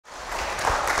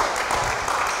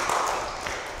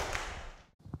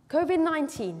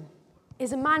COVID-19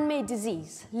 is a man-made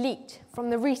disease leaked from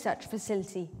the research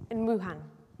facility in Wuhan.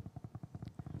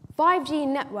 5G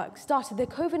networks started the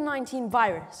COVID-19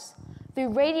 virus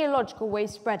through radiological wave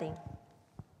spreading.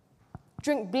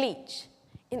 Drink bleach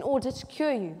in order to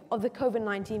cure you of the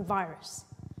COVID-19 virus.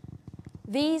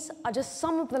 These are just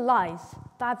some of the lies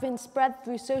that have been spread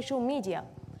through social media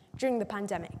during the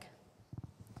pandemic.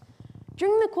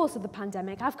 During the course of the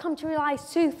pandemic, I've come to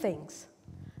realize two things.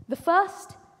 The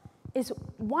first is,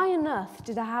 why on earth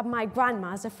did I have my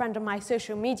grandma as a friend on my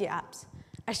social media apps,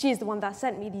 as she is the one that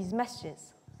sent me these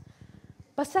messages?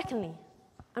 But secondly,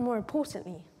 and more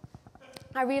importantly,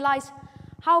 I realized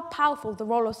how powerful the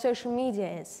role of social media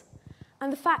is,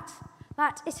 and the fact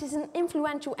that it is an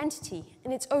influential entity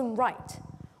in its own right,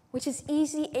 which is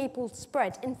easily able to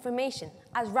spread information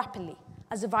as rapidly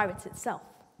as the virus itself.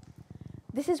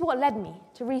 This is what led me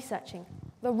to researching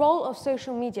the role of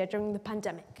social media during the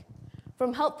pandemic,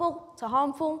 from helpful to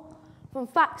harmful, from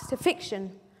facts to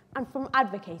fiction, and from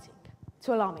advocating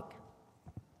to alarming.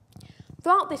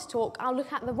 Throughout this talk, I'll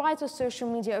look at the rise of social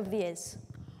media over the years,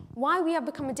 why we have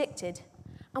become addicted,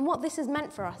 and what this has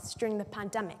meant for us during the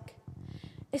pandemic,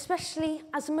 especially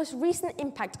as the most recent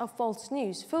impact of false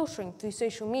news filtering through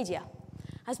social media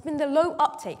has been the low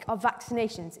uptake of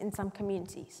vaccinations in some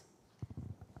communities.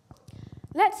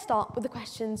 Let's start with the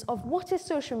questions of what is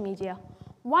social media,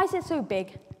 why is it so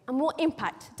big, and what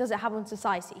impact does it have on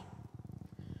society?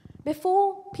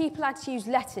 Before, people had to use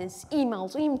letters,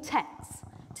 emails, or even texts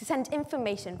to send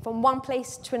information from one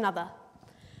place to another.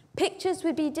 Pictures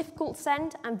would be difficult to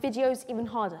send, and videos even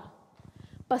harder.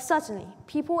 But suddenly,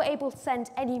 people were able to send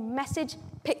any message,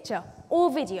 picture,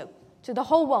 or video to the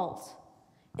whole world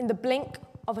in the blink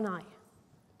of an eye.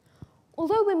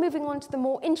 Although we're moving on to the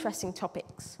more interesting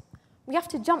topics, we have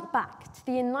to jump back to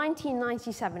the year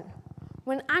 1997,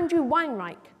 when Andrew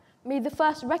Weinreich made the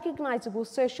first recognizable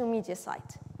social media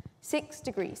site, 6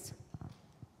 Degrees.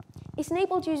 It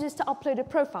enabled users to upload a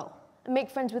profile and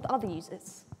make friends with other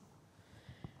users.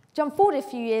 Jump forward a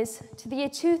few years to the year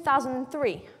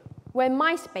 2003, where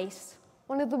MySpace,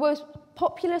 one of the most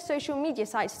popular social media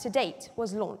sites to date,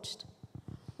 was launched.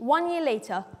 1 year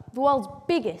later, the world's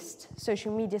biggest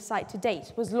social media site to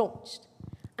date was launched,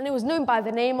 and it was known by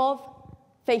the name of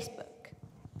Facebook.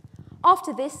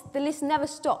 After this, the list never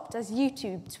stopped as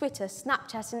YouTube, Twitter,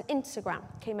 Snapchat, and Instagram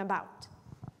came about.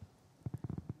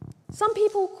 Some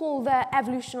people call the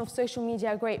evolution of social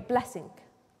media a great blessing.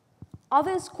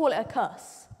 Others call it a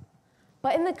curse.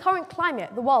 But in the current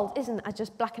climate, the world isn't as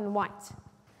just black and white.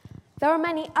 There are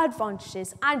many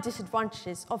advantages and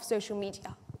disadvantages of social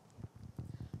media.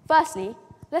 Firstly,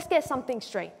 let's get something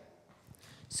straight.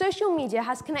 Social media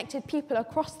has connected people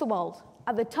across the world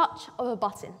at the touch of a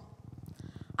button.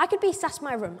 I could be sat in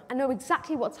my room and know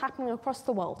exactly what's happening across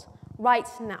the world right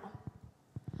now.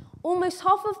 Almost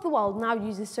half of the world now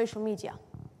uses social media.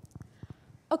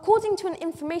 According to an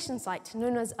information site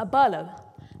known as Aberlo,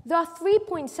 there are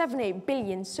 3.78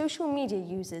 billion social media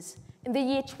users in the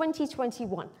year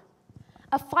 2021,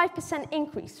 a 5%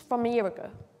 increase from a year ago.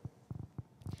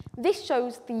 This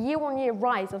shows the year-on-year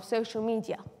rise of social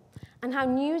media and how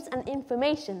news and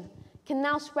information can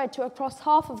now spread to across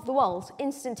half of the world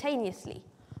instantaneously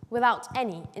without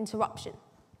any interruption.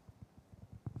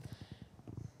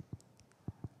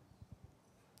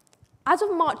 As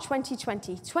of March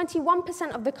 2020,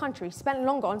 21% of the country spent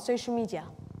longer on social media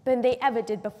than they ever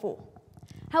did before.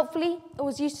 Helpfully, it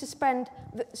was used to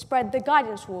spread the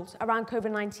guidance rules around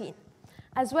COVID-19,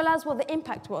 as well as what the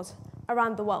impact was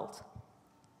around the world.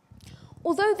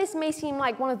 Although this may seem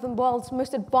like one of the world's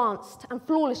most advanced and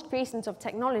flawless creations of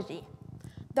technology,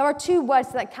 there are two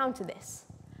words that counter this,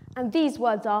 and these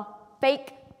words are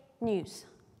fake news.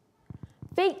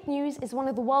 Fake news is one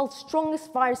of the world's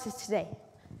strongest viruses today.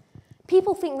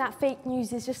 People think that fake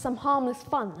news is just some harmless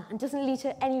fun and doesn't lead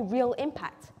to any real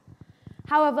impact.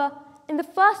 However, in the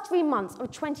first 3 months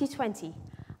of 2020,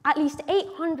 at least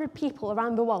 800 people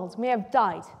around the world may have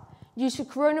died due to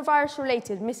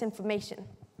coronavirus-related misinformation.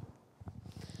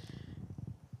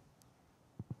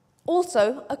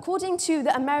 Also, according to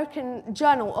the American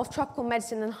Journal of Tropical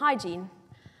Medicine and Hygiene,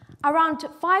 around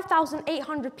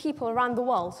 5,800 people around the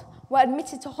world were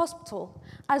admitted to hospital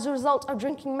as a result of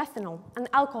drinking methanol and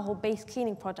alcohol-based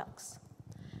cleaning products.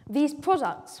 These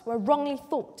products were wrongly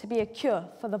thought to be a cure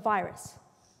for the virus.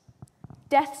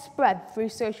 Death spread through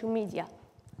social media,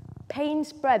 pain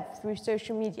spread through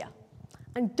social media,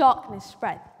 and darkness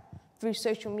spread through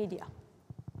social media.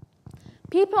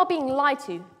 People are being lied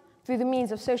to through the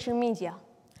means of social media,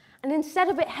 and instead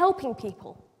of it helping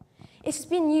people, it's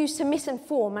been used to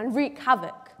misinform and wreak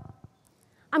havoc.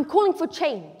 I'm calling for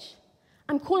change.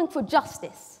 I'm calling for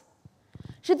justice.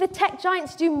 Should the tech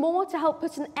giants do more to help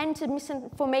put an end to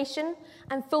misinformation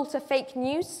and filter fake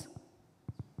news?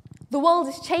 The world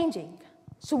is changing,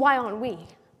 so why aren't we?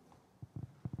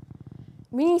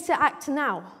 We need to act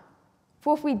now,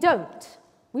 for if we don't,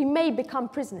 we may become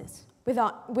prisoners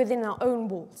within our own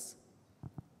walls.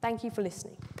 Thank you for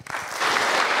listening.